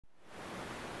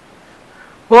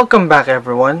Welcome back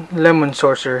everyone, Lemon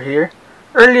Sorcerer here.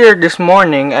 Earlier this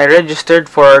morning I registered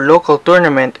for our local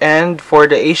tournament and for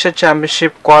the Asia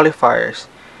Championship Qualifiers.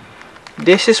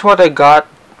 This is what I got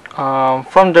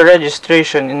from the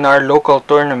registration in our local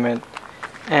tournament,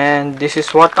 and this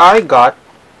is what I got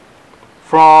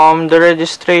from the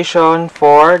registration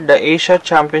for the Asia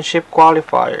Championship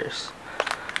Qualifiers.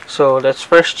 So let's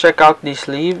first check out these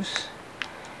sleeves.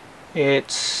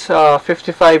 It's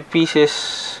 55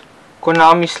 pieces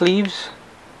Konami sleeves.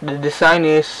 The design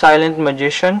is Silent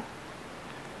Magician.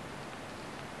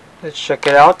 Let's check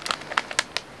it out.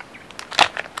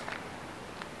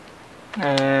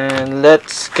 And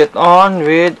let's get on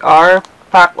with our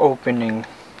pack opening.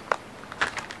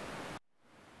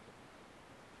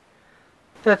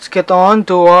 Let's get on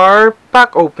to our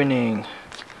pack opening.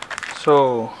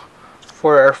 So,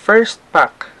 for our first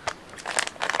pack,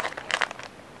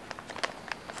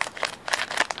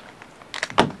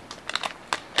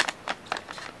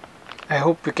 I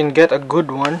hope we can get a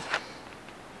good one.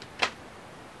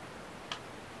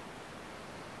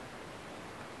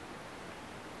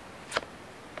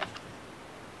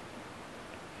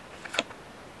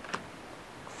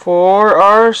 For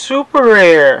our super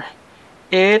rare,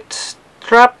 it's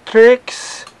Trap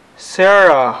Tricks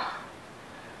Sarah.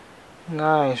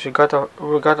 Nice, we got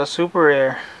a super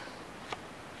rare.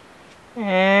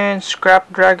 And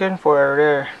Scrap Dragon for a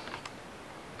rare.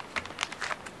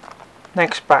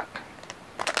 Next pack.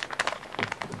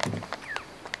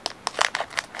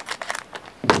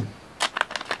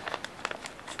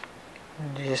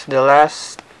 This is the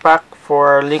last pack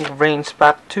for Link Vrains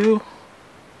Pack 2.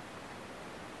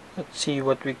 Let's see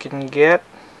what we can get.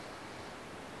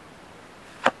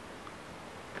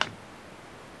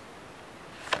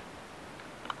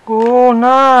 Oh,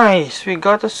 nice! We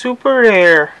got a super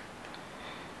rare.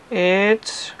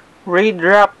 It's Raid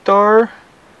Raptor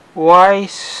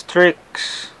Wise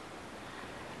Strix.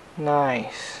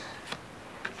 Nice.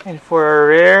 And for a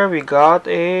rare, we got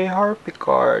a Harpy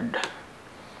card.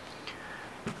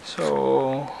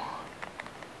 So,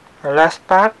 our last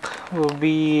pack will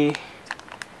be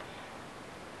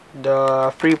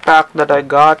the free pack that I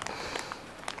got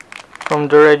from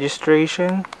the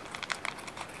registration.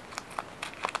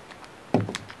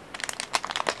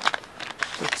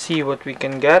 Let's see what we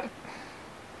can get.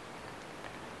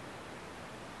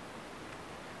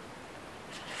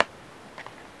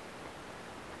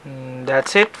 And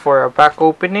that's it for our pack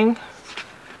opening.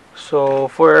 So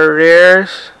for our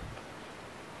rares,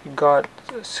 we got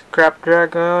a Scrap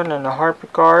Dragon and a Harpy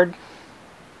card.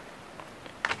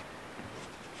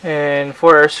 And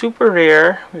for our super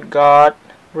rare, we got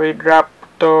Raid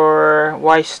Raptor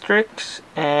Wise Strix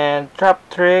and Trap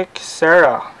Trick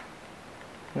Sarah.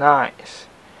 Nice.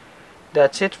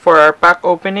 That's it for our pack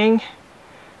opening.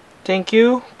 Thank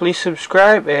you. Please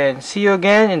subscribe and see you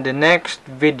again in the next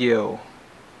video.